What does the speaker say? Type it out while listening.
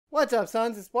What's up,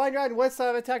 sons? It's Blind Ride with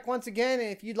Xigmatek once again, and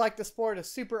if you'd like to sport a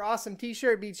super awesome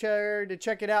t-shirt, be sure to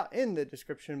check it out in the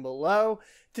description below.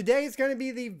 Today is going to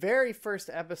be the very first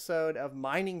episode of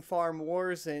Mining Farm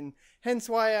Wars, and hence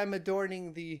why I'm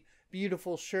adorning the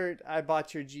beautiful shirt I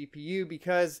bought your GPU,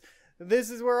 because this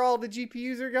is where all the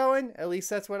GPUs are going. At least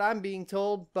that's what I'm being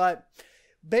told, but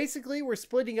basically, we're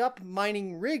splitting up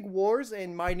Mining Rig Wars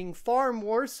and Mining Farm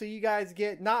Wars, so you guys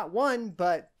get not one,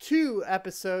 but 2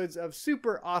 episodes of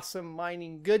super awesome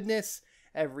mining goodness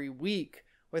every week.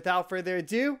 Without further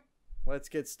ado, let's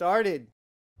get started.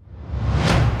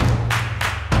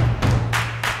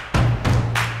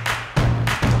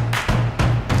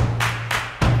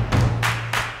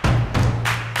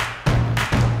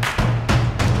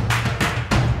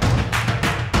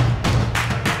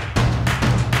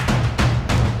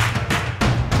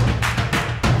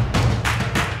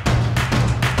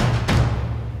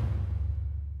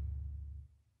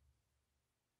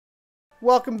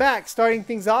 Welcome back. Starting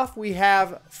things off, we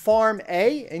have Pharmd,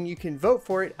 and you can vote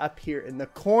for it up here in the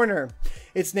corner.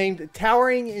 It's named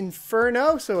Towering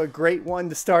Inferno, so a great one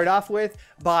to start off with,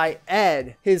 by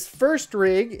Ed. His first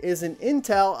rig is an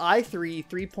Intel i3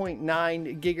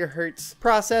 3.9 GHz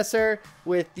processor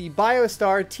with the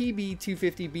Biostar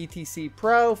TB250BTC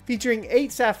Pro, featuring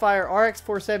 8 Sapphire RX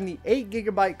 470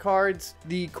 8GB cards,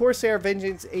 the Corsair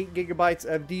Vengeance 8GB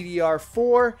of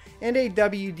DDR4, and a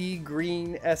WD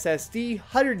Green SSD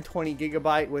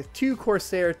 120GB with 2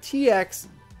 Corsair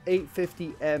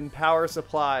TX850M power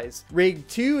supplies. Rig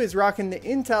 2 is rocking the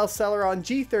Intel Celeron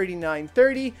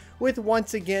G3930 with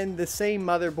once again the same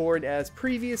motherboard as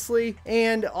previously,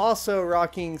 and also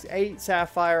rocking 8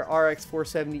 Sapphire RX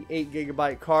 470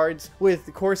 8GB cards with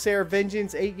the Corsair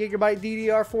Vengeance 8GB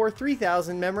DDR4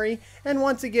 3000 memory, and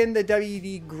once again the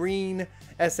WD Green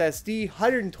SSD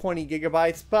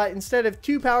 120GB, but instead of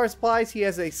 2 power supplies, he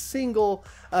has a single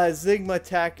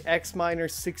Xigmatek X-Miner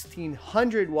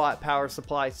 1600 watt power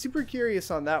supply. Super curious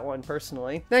on that one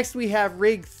personally. Next we have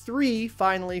Rig 3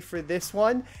 finally for this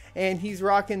one, and he's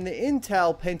rocking the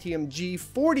Intel Pentium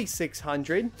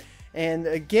G4600, and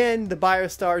again the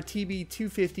Biostar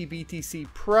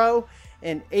TB250BTC Pro,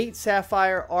 and 8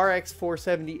 Sapphire RX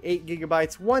 470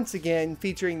 8GB once again,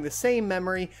 featuring the same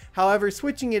memory, however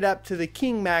switching it up to the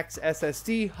KingMax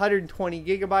SSD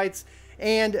 120GB,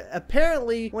 and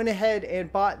apparently went ahead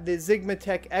and bought the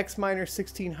Xigmatek X-Miner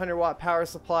 1600 watt power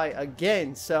supply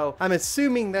again. So I'm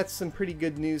assuming that's some pretty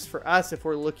good news for us if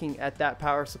we're looking at that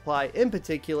power supply in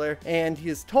particular. And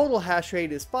his total hash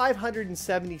rate is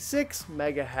 576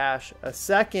 mega hash a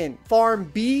second.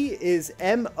 Pharmd is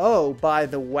MO by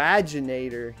the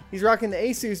Waginator. He's rocking the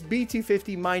Asus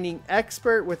B250 Mining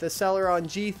Expert with a Celeron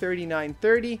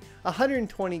G3930,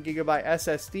 120GB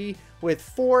SSD with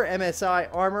 4 MSI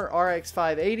Armor RX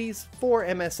 580s, 4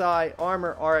 MSI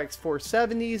Armor RX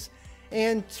 470s,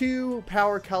 and 2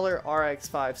 Power Color RX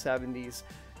 570s.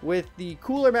 With the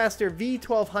Cooler Master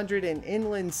V1200 and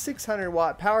Inland 600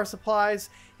 watt power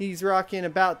supplies, he's rocking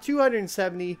about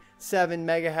 277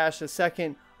 mega hash a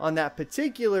second on that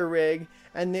particular rig.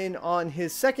 And then on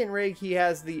his second rig, he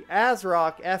has the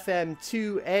ASRock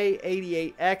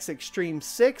FM2A88X Extreme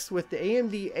 6 with the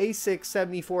AMD A6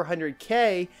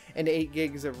 7400K and 8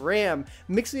 gigs of RAM.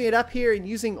 Mixing it up here and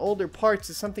using older parts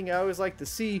is something I always like to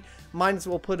see. Might as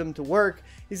well put him to work.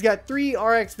 He's got 3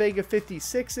 RX Vega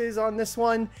 56s on this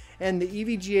one, and the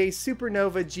EVGA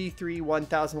Supernova G3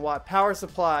 1000 watt power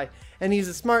supply. And he's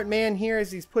a smart man here as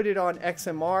he's put it on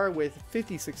XMR with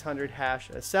 5600 hash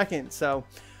a second. So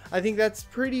I think that's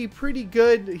pretty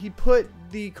good. He put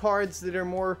the cards that are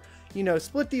more,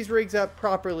 split these rigs up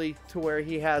properly to where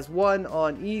he has one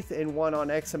on ETH and one on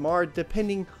XMR,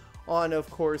 depending on, of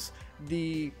course,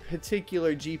 the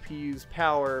particular GPU's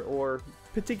power or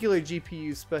particular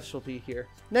GPU specialty here.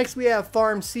 Next we have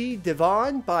Pharmd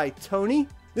Divan by Tony.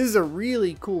 This is a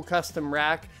really cool custom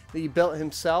rack that he built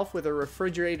himself with a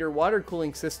refrigerator water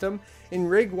cooling system. In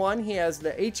Rig 1, he has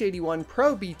the H81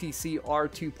 Pro BTC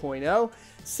R2.0,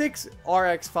 6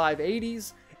 RX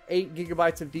 580s,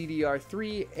 8GB of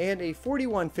DDR3, and a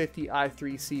 4150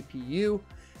 i3 CPU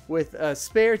with a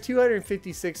spare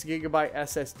 256GB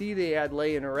SSD they had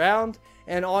laying around.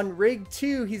 And on Rig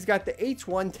 2, he's got the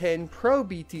H110 Pro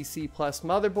BTC Plus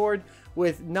motherboard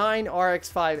with 9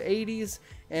 RX 580s,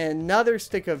 and another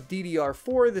stick of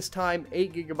DDR4, this time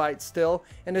 8GB still,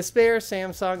 and a spare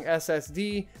Samsung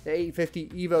SSD, the 850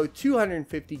 EVO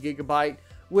 250GB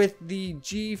with the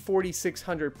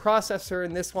G4600 processor.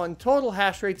 In this one, total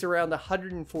hash rate's around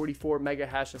 144 mega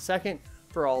hash a second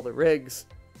for all the rigs.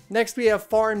 Next we have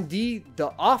Pharmd,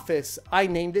 The Office. I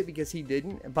named it because he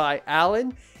didn't, by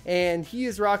Alan. And he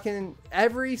is rocking,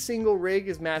 every single rig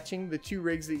is matching the 2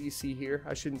 rigs that you see here.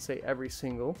 I shouldn't say every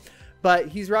single. But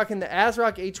he's rocking the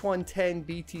ASRock H110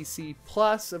 BTC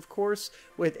Plus, of course,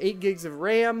 with 8 gigs of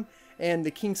RAM. And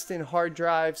the Kingston hard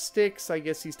drive sticks. I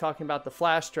guess he's talking about the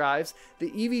flash drives.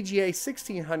 The EVGA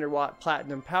 1600 watt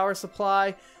platinum power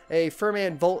supply. A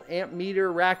Pharmd volt amp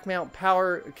meter, rack mount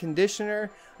power conditioner.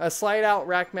 A slide out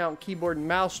rack mount keyboard and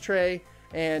mouse tray.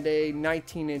 And a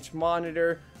 19-inch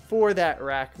monitor for that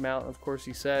rack mount, of course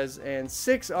he says. And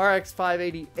 6 RX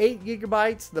 580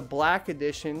 8GB, the black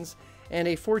editions. And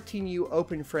a 14U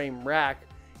open frame rack.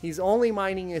 He's only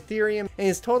mining Ethereum, and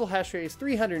his total hash rate is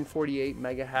 348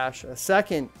 mega hash a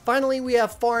second. Finally, we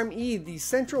have Pharmd, the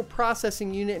central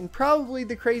processing unit, and probably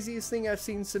the craziest thing I've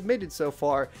seen submitted so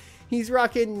far. He's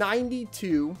rocking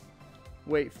 92,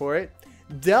 wait for it,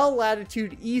 Dell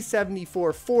Latitude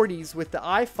E7440s with the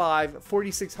i5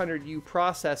 4600U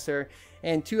processor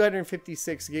and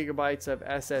 256 gigabytes of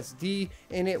SSD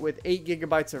in it with 8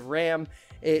 gigabytes of RAM.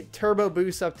 It turbo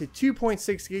boosts up to 2.6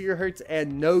 gigahertz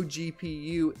and no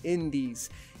GPU in these.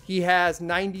 He has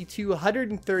 92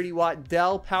 130 watt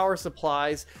Dell power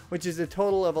supplies, which is a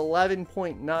total of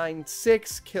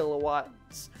 11.96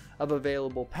 kilowatts of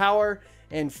available power,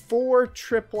 and 4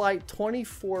 Triplite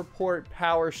 24 port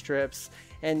power strips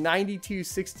and 92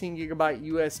 16 gigabyte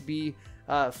USB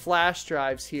flash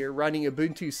drives here running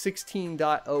Ubuntu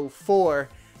 16.04.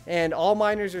 And all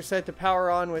miners are set to power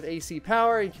on with AC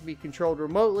power and can be controlled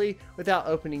remotely without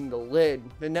opening the lid.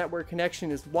 The network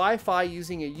connection is Wi-Fi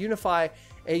using a Unify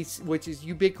AC, which is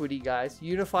Ubiquity, guys.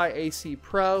 Unify AC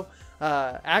Pro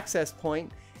access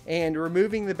point. And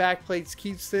removing the backplates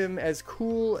keeps them as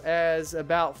cool as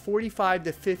about 45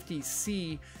 to 50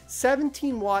 C.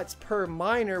 17 watts per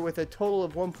miner with a total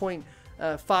of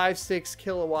 1.56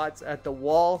 kilowatts at the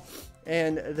wall.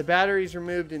 And the batteries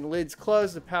removed and lids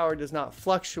closed. The power does not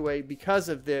fluctuate because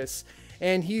of this.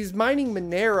 And he's mining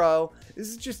Monero. This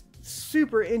is just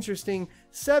super interesting.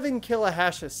 7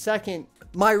 kilohash a second.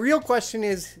 My real question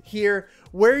is here,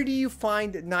 where do you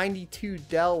find 92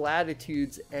 Dell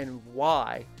Latitudes and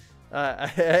why?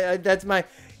 That's my,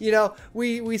 you know,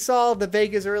 we saw the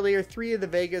Vegas earlier. 3 of the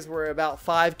Vegas were about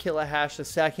 5 kilohash a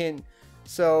second.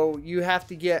 So you have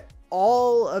to get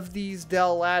all of these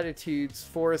Dell Latitudes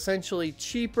for essentially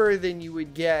cheaper than you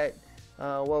would get,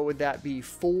 what would that be,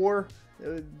 4?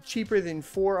 Cheaper than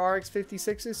 4 RX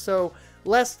 56s, so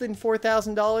less than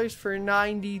 $4,000 for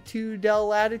 92 Dell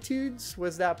Latitudes.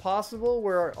 Was that possible?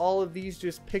 Were all of these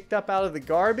just picked up out of the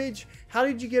garbage? How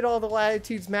did you get all the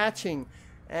Latitudes matching?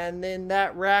 And then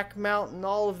that rack mount and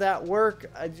all of that work,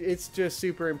 it's just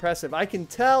super impressive. I can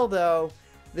tell though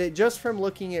that just from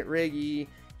looking at Riggy,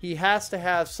 he has to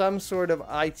have some sort of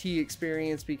IT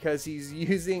experience because he's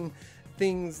using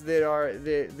things that are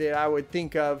that I would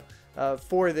think of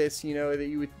for this, you know, that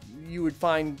you would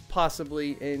find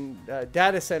possibly in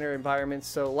data center environments.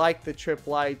 So like the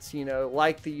Triplites, you know,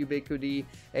 like the Ubiquity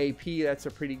AP, that's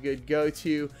a pretty good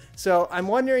go-to. So I'm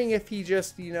wondering if he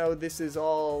just, you know, this is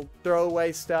all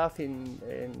throwaway stuff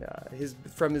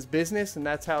from his business, and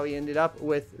that's how he ended up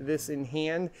with this in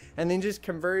hand, and then just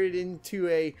converted into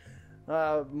a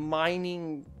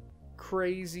mining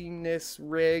craziness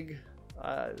rig.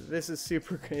 This is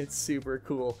it's super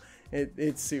cool.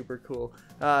 It's super cool.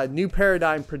 New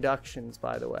Paradigm Productions,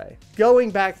 by the way.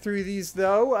 Going back through these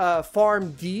though,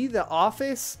 Pharmd, The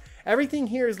Office, everything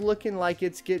here is looking like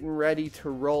it's getting ready to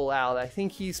roll out. I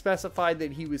think he specified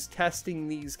that he was testing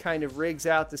these kind of rigs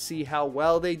out to see how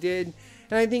well they did.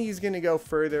 And I think he's going to go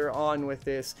further on with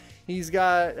this. He's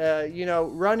got, you know,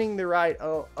 running the right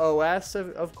OS,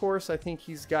 of course. I think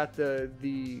he's got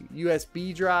the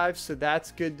USB drive, so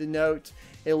that's good to note.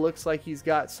 It looks like he's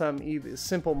got some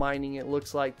simple mining, it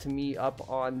looks like to me, up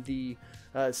on the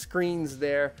screens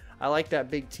there. I like that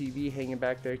big TV hanging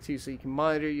back there too, so you can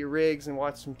monitor your rigs and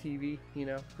watch some TV, you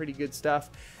know, pretty good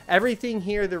stuff. Everything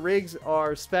here, the rigs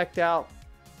are spec'd out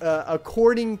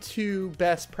according to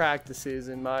best practices,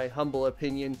 in my humble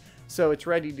opinion, so it's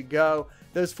ready to go.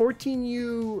 Those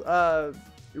 14U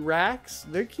racks,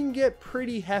 they can get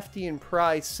pretty hefty in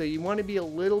price, so you want to be a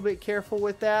little bit careful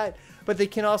with that, but they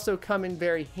can also come in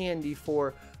very handy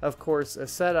for, of course, a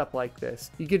setup like this.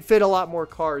 You could fit a lot more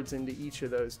cards into each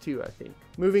of those too, I think.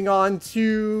 Moving on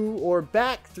to, or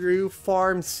back through,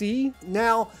 Pharmd.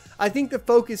 Now, I think the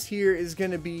focus here is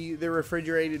going to be the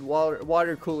refrigerated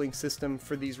water cooling system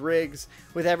for these rigs,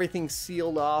 with everything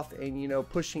sealed off and, you know,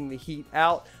 pushing the heat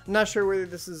out. I'm not sure whether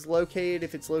this is located,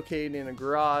 if it's located in a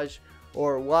garage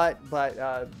or what,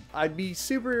 but I'd be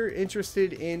super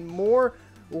interested in more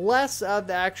less of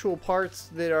the actual parts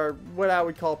that are what I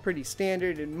would call pretty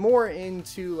standard, and more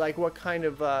into like what kind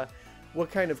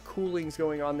of cooling's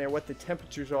going on there, what the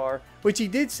temperatures are, which he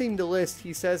did seem to list.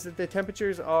 He says that the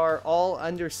temperatures are all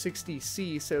under 60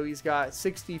 C, so he's got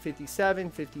 60, 57,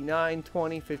 59,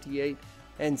 20, 58,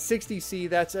 and 60 C.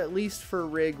 That's at least for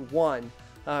rig 1.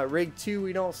 Rig 2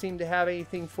 we don't seem to have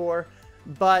anything for,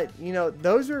 but you know,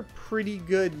 those are pretty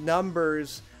good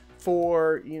numbers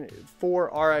for, you know, for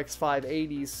RX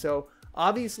 580s. So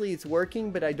obviously it's working,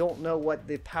 but I don't know what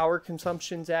the power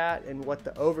consumption's at and what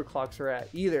the overclocks are at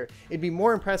either. It'd be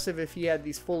more impressive if he had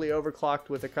these fully overclocked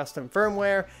with a custom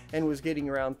firmware and was getting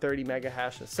around 30 mega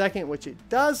hash a second, which it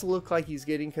does look like he's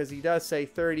getting, because he does say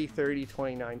 30, 30,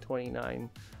 29, 29,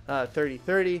 30,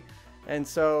 30. And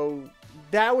so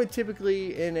that would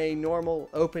typically, in a normal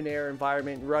open air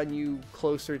environment, run you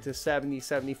closer to 70,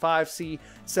 75 C.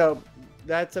 So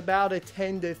that's about a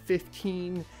 10 to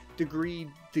 15 degree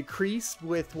decrease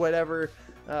with whatever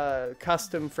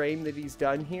custom frame that he's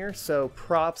done here. So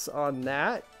props on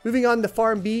that. Moving on to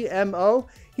Pharmd MO,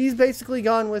 he's basically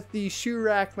gone with the shoe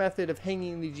rack method of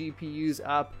hanging the GPUs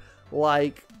up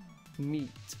like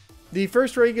meat. The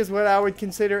first rig is what I would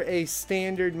consider a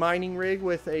standard mining rig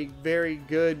with a very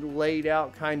good laid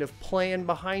out kind of plan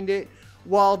behind it,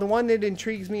 while the one that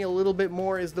intrigues me a little bit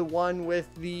more is the one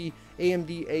with the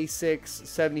AMD A6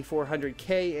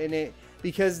 7400K in it,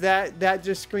 because that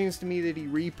just screams to me that he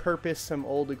repurposed some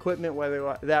old equipment,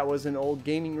 whether that was an old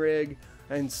gaming rig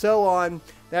and so on.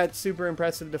 That's super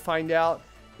impressive to find out.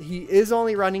 He is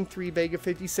only running 3 Vega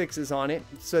 56s on it,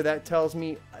 so that tells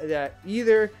me that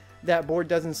either that board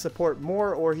doesn't support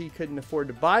more or he couldn't afford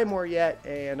to buy more yet,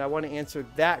 and I want to answer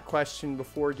that question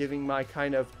before giving my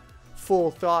kind of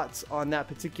full thoughts on that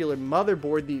particular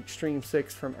motherboard, the Extreme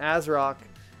 6 from ASRock,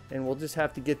 and we'll just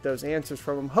have to get those answers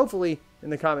from him, hopefully in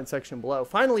the comment section below.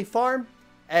 Finally, Pharmd,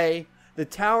 the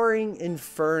towering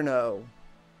Inferno.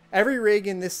 Every rig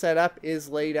in this setup is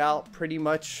laid out pretty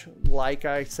much like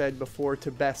I said before, to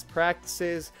best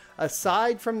practices,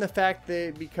 aside from the fact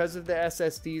that because of the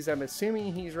SSDs, I'm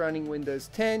assuming he's running Windows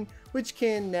 10, which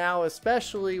can now,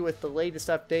 especially with the latest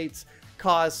updates,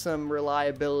 cause some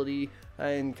reliability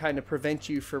and kind of prevent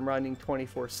you from running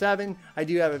 24/7. I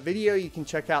do have a video you can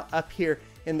check out up here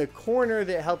in the corner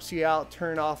that helps you out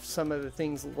turn off some of the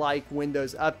things like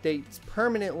Windows updates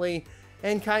permanently,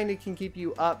 and kind of can keep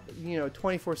you up, you know,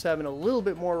 24/7 a little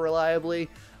bit more reliably.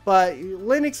 But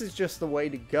Linux is just the way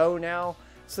to go now,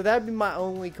 so that'd be my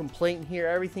only complaint here.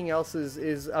 Everything else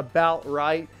is about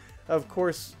right. Of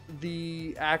course,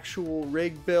 the actual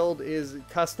rig build is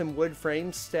custom wood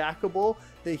frame stackable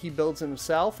that he builds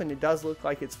himself, and it does look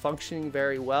like it's functioning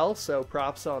very well, so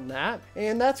props on that.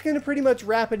 And that's going to pretty much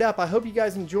wrap it up. I hope you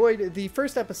guys enjoyed the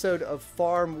first episode of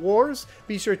Farm Wars.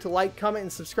 Be sure to like, comment,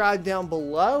 and subscribe down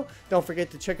below. Don't forget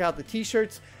to check out the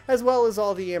t-shirts, as well as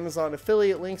all the Amazon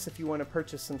affiliate links if you want to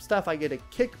purchase some stuff. I get a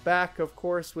kickback, of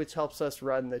course, which helps us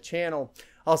run the channel.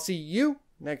 I'll see you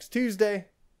next Tuesday.